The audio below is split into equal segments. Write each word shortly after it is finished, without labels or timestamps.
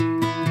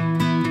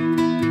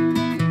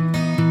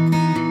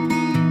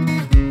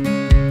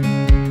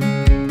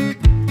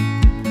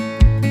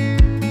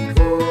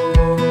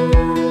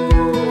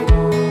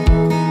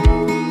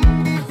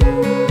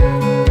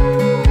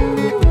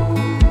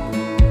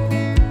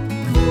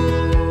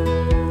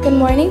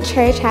morning,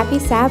 church. Happy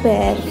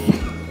Sabbath.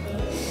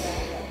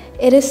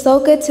 It is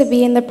so good to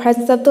be in the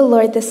presence of the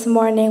Lord this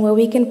morning where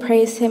we can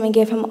praise Him and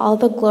give Him all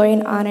the glory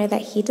and honor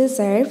that He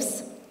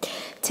deserves.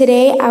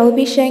 Today, I will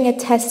be sharing a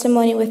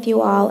testimony with you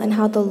all on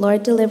how the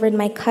Lord delivered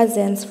my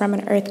cousins from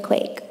an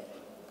earthquake.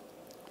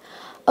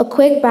 A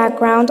quick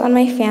background on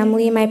my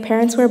family. My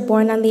parents were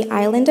born on the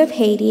island of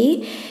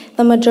Haiti.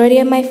 The majority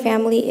of my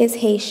family is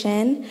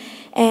Haitian.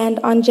 And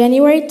on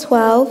January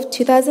 12,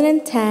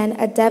 2010,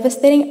 a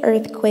devastating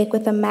earthquake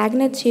with a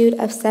magnitude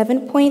of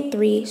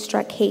 7.3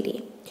 struck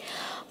Haiti.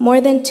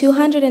 More than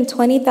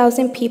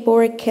 220,000 people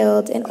were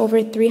killed and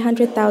over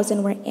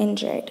 300,000 were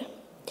injured.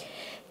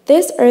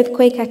 This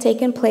earthquake had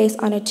taken place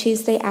on a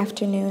Tuesday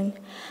afternoon.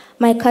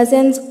 My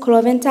cousins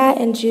Cloventa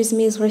and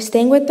Jusmis were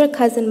staying with their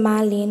cousin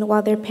Malin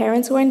while their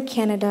parents were in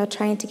Canada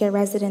trying to get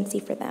residency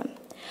for them.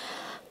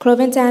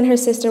 Cloventa and her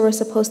sister were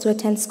supposed to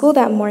attend school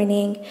that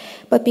morning,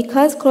 but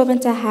because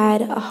Cloventa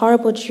had a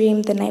horrible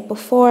dream the night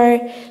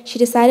before, she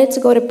decided to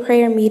go to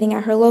prayer meeting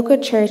at her local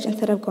church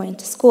instead of going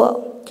to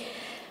school.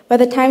 By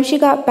the time she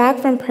got back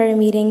from prayer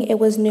meeting, it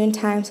was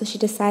noontime, so she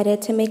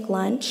decided to make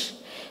lunch.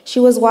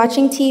 She was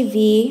watching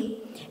TV,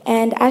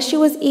 and as she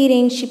was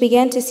eating, she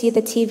began to see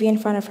the TV in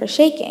front of her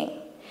shaking.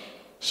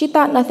 She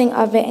thought nothing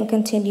of it and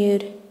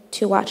continued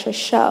to watch her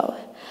show.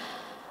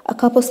 A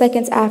couple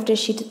seconds after,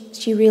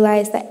 she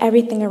realized that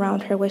everything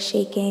around her was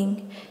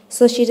shaking,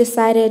 so she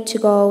decided to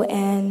go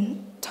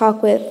and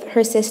talk with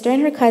her sister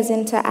and her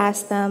cousin to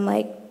ask them,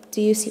 do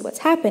you see what's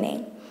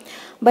happening?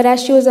 But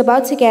as she was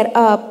about to get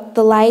up,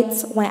 the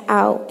lights went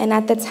out, and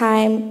at the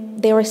time,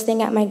 they were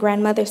staying at my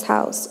grandmother's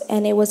house,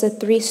 and it was a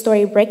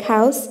 3-story brick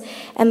house,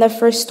 and the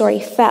first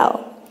story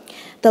fell.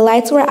 The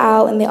lights were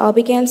out, and they all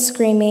began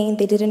screaming.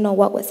 They didn't know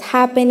what was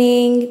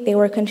happening. They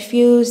were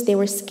confused. They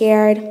were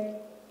scared.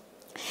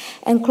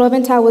 And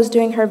Cloventa was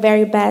doing her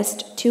very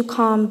best to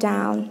calm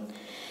down.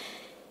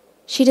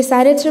 She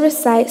decided to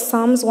recite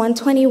Psalms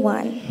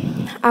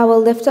 121. I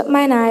will lift up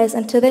mine eyes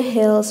unto the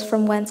hills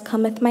from whence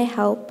cometh my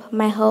help.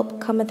 My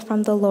help cometh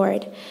from the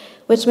Lord,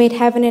 which made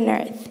heaven and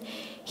earth.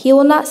 He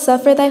will not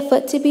suffer thy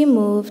foot to be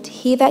moved.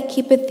 He that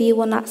keepeth thee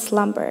will not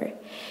slumber.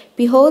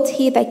 Behold,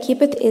 he that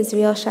keepeth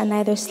Israel shall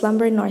neither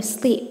slumber nor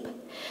sleep.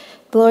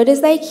 The Lord is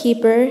thy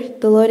keeper.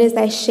 The Lord is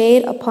thy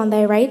shade upon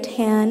thy right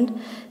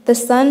hand. The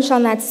sun shall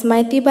not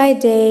smite thee by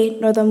day,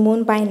 nor the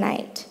moon by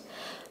night.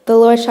 The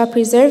Lord shall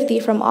preserve thee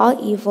from all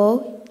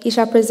evil. He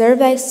shall preserve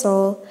thy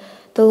soul.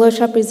 The Lord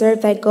shall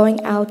preserve thy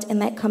going out and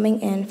thy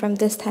coming in from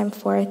this time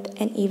forth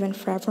and even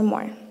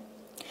forevermore.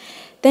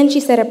 Then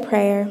she said a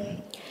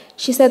prayer.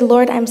 She said,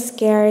 Lord, I'm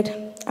scared.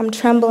 I'm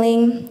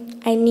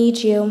trembling. I need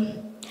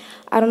you.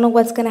 I don't know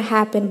what's going to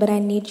happen, but I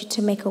need you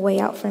to make a way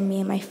out for me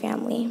and my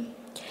family.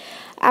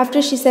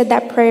 After she said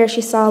that prayer,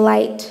 she saw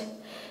light.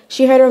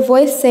 She heard her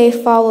voice say,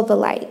 follow the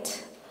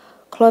light.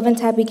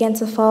 Cloventa began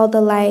to follow the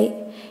light,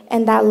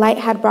 and that light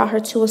had brought her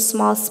to a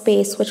small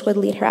space which would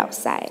lead her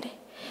outside.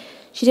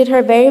 She did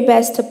her very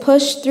best to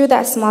push through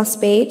that small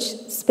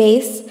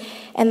space,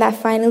 and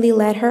that finally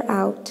led her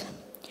out.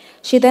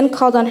 She then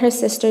called on her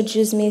sister,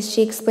 Jusmis.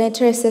 She explained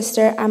to her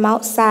sister, I'm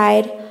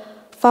outside,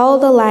 follow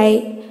the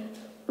light,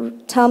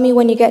 tell me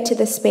when you get to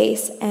the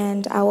space,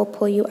 and I will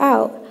pull you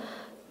out.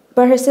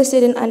 But her sister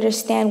didn't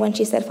understand when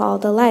she said, follow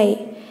the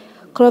light.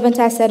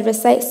 Cloventa said,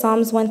 recite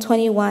Psalms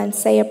 121,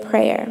 say a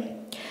prayer.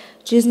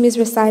 Jusmis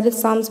recited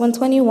Psalms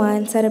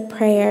 121, said a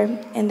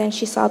prayer, and then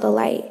she saw the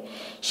light.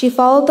 She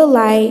followed the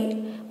light.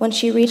 When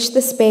she reached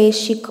the space,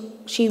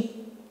 she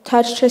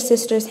touched her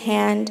sister's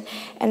hand,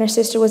 and her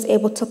sister was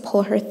able to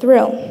pull her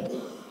through.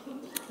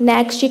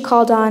 Next, she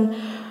called on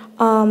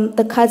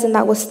the cousin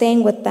that was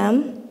staying with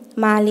them,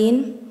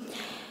 Malin.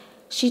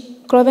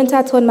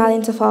 Cloventa told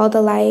Malin to follow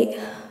the light.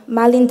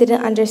 Malin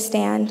didn't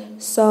understand,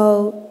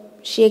 so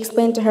she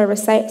explained to her,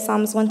 recite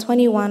Psalms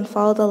 121,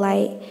 follow the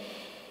light.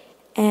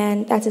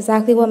 And that's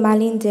exactly what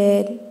Malin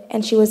did,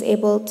 and she was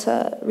able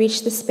to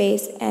reach the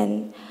space,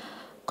 and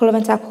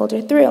Cloventa pulled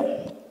her through.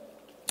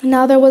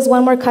 Now there was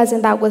one more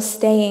cousin that was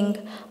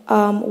staying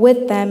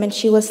with them, and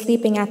she was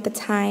sleeping at the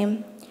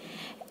time.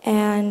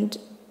 And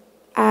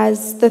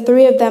as the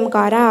three of them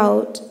got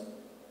out,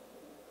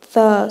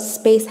 the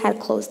space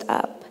had closed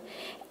up,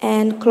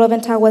 and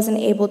Cloventa wasn't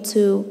able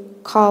to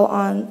call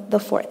on the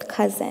fourth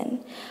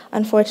cousin.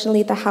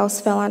 Unfortunately, the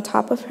house fell on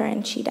top of her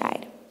and she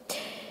died.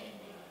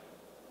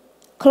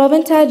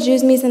 Cloventa,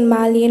 Jusmis, and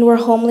Malin were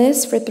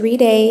homeless for 3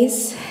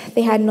 days.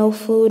 They had no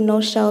food,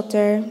 no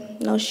shelter,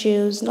 no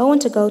shoes, no one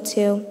to go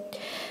to.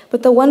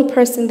 But the one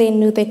person they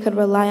knew they could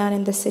rely on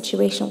in this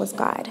situation was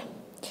God.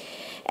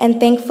 And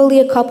thankfully,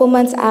 a couple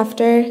months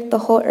after the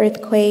whole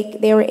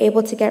earthquake, they were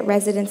able to get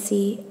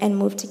residency and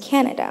move to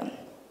Canada.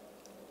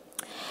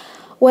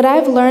 What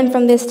I've learned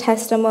from this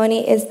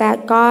testimony is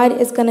that God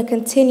is going to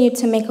continue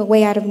to make a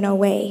way out of no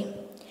way.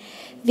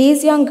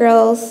 These young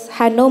girls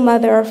had no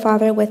mother or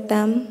father with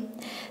them.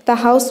 The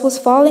house was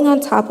falling on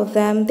top of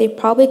them. They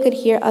probably could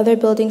hear other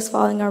buildings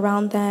falling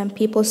around them,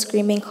 people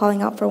screaming,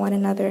 calling out for one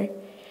another.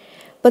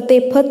 But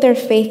they put their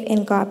faith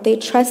in God. They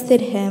trusted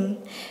Him.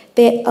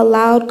 They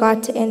allowed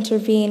God to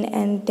intervene,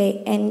 and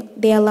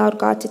they allowed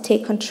God to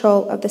take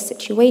control of the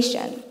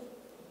situation.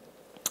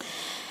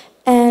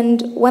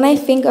 And when I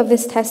think of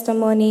this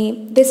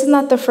testimony, this is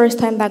not the first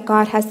time that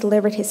God has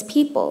delivered his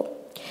people.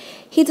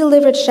 He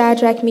delivered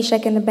Shadrach,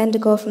 Meshach, and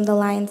Abednego from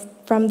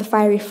the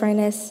fiery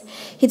furnace.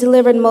 He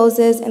delivered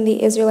Moses and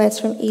the Israelites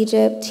from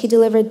Egypt. He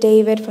delivered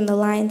David from the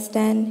lion's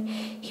den.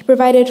 He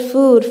provided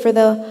food for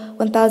the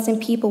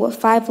 1,000 people with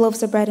 5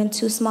 loaves of bread and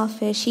 2 small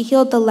fish. He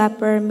healed the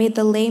leper, made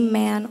the lame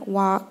man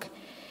walk,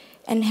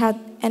 and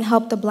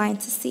helped the blind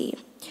to see.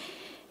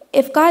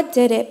 If God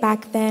did it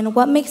back then,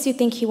 what makes you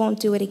think he won't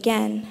do it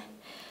again?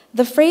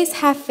 The phrase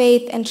 "have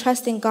faith and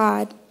trust in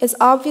God" is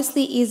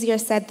obviously easier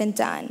said than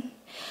done.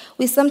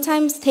 We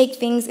sometimes take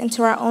things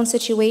into our own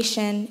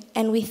situation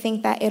and we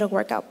think that it'll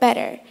work out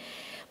better.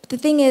 But the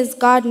thing is,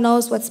 God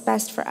knows what's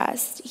best for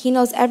us. He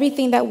knows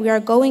everything that we are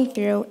going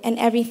through and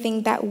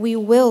everything that we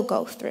will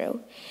go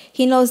through.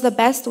 He knows the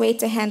best way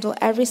to handle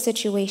every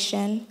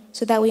situation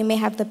so that we may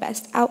have the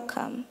best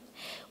outcome.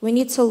 We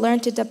need to learn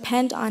to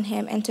depend on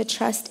him and to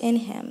trust in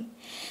him.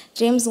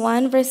 James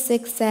 1 verse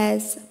 6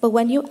 says, "But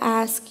when you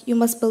ask, you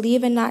must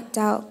believe and not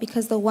doubt,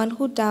 because the one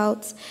who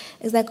doubts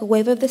is like a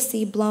wave of the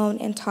sea blown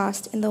and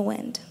tossed in the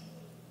wind."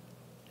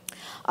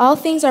 All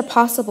things are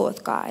possible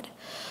with God.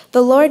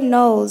 The Lord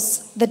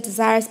knows the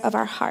desires of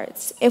our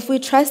hearts. If we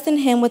trust in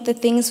him with the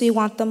things we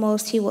want the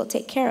most, he will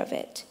take care of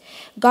it.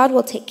 God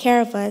will take care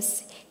of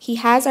us. He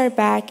has our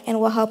back and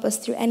will help us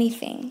through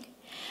anything.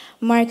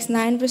 Mark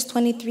 9 verse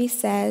 23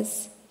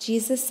 says,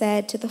 Jesus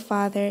said to the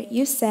Father,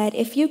 "You said,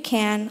 if you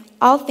can,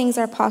 all things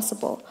are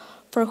possible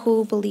for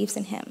who believes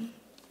in him."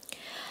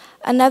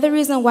 Another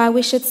reason why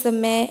we should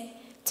submit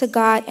to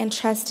God and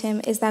trust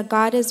him is that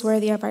God is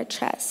worthy of our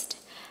trust.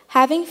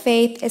 Having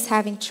faith is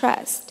having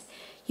trust.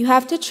 You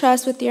have to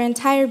trust with your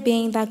entire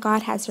being that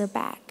God has your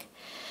back.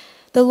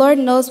 The Lord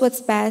knows what's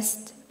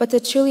best, but to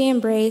truly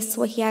embrace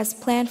what he has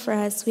planned for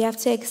us, we have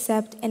to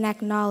accept and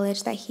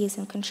acknowledge that he is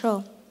in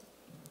control.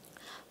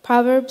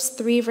 Proverbs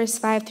 3 verse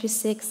 5 through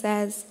 6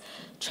 says,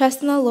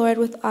 "Trust in the Lord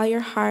with all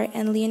your heart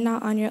and lean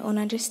not on your own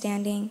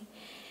understanding.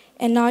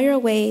 In all your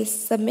ways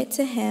submit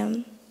to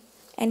him,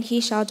 and he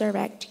shall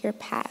direct your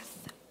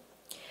path."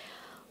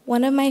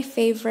 One of my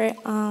favorite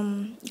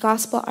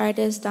gospel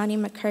artists, Donnie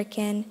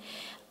McClurkin,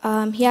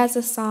 he has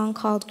a song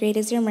called "Great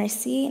Is Your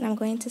Mercy," and I'm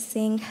going to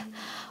sing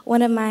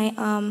one of my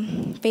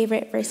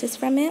favorite verses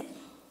from it.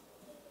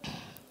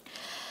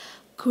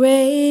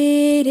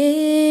 Great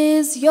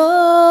is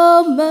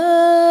your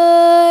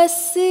mercy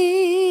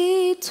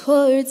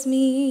towards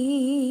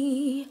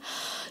me,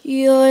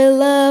 your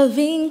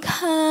loving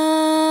kindness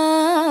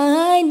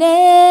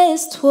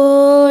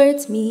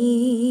towards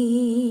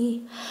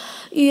me,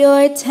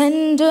 your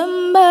tender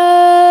mercies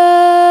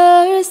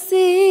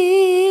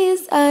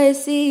I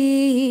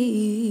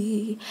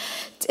see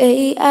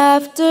day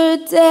after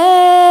day,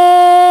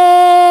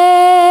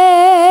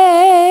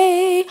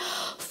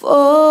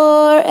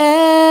 forever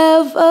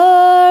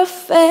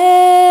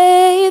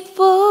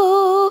faithful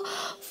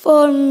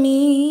for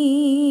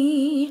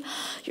me.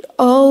 You're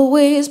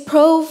always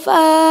providing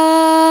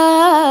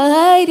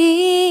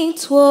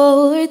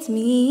towards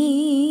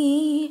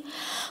me.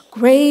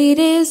 Great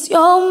is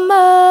your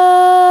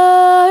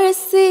mercy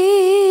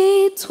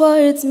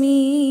towards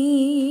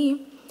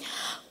me.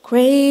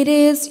 Great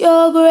is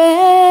your grace.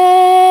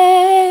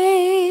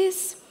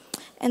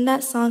 And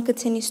that song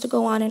continues to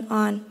go on and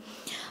on.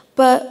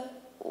 But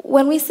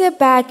when we sit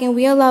back and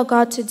we allow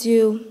God to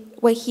do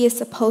what he is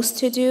supposed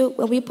to do,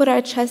 when we put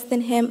our trust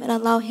in him and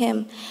allow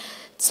him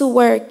to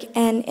work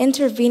and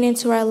intervene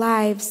into our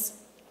lives,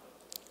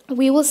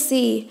 we will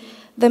see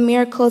the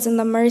miracles and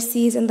the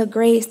mercies and the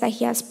grace that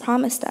he has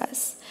promised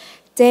us.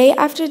 Day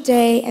after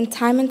day and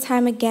time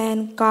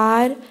again,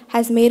 God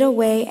has made a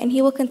way and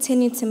he will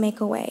continue to make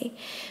a way.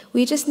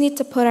 We just need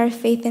to put our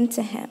faith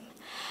into him.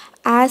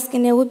 Ask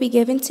and it will be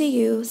given to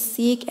you.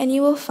 Seek and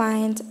you will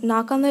find.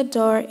 Knock on the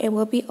door, it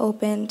will be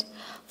opened.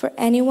 For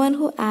anyone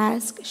who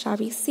asks shall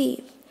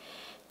receive.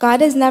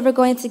 God is never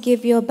going to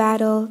give you a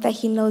battle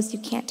that he knows you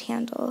can't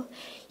handle.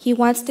 He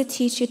wants to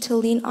teach you to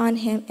lean on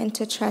him and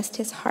to trust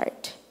his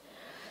heart.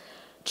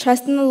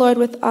 Trust in the Lord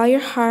with all your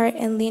heart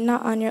and lean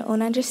not on your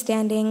own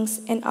understandings.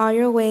 In all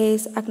your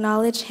ways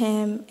acknowledge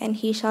him, and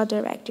he shall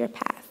direct your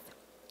path.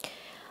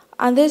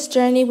 On this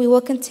journey, we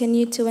will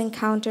continue to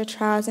encounter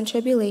trials and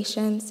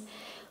tribulations.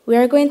 We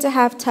are going to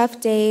have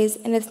tough days,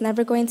 and it's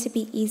never going to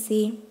be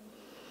easy.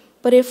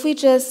 But if we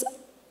just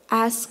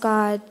ask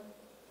God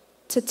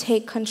to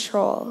take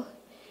control,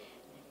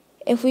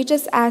 if we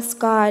just ask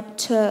God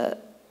to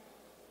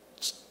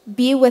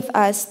be with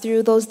us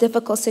through those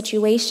difficult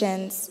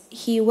situations,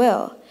 he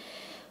will.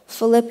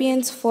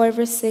 Philippians 4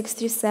 verse 6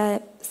 through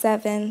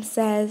 7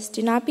 says,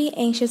 "Do not be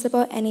anxious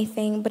about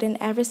anything, but in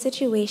every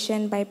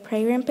situation, by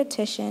prayer and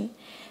petition,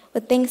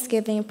 with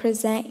thanksgiving,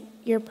 present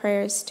your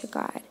prayers to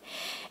God.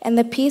 And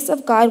the peace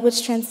of God,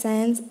 which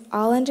transcends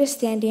all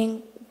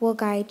understanding, will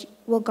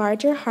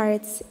guard your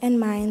hearts and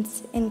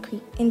minds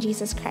in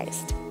Jesus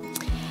Christ."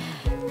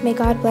 May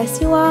God bless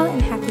you all,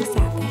 and happy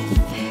Sabbath.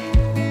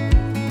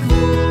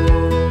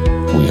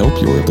 We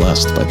hope you were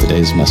blessed by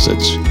today's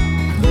message.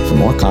 For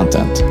more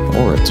content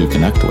or to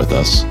connect with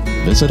us,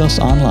 visit us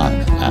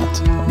online at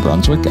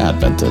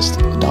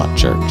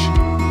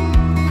brunswickadventist.church.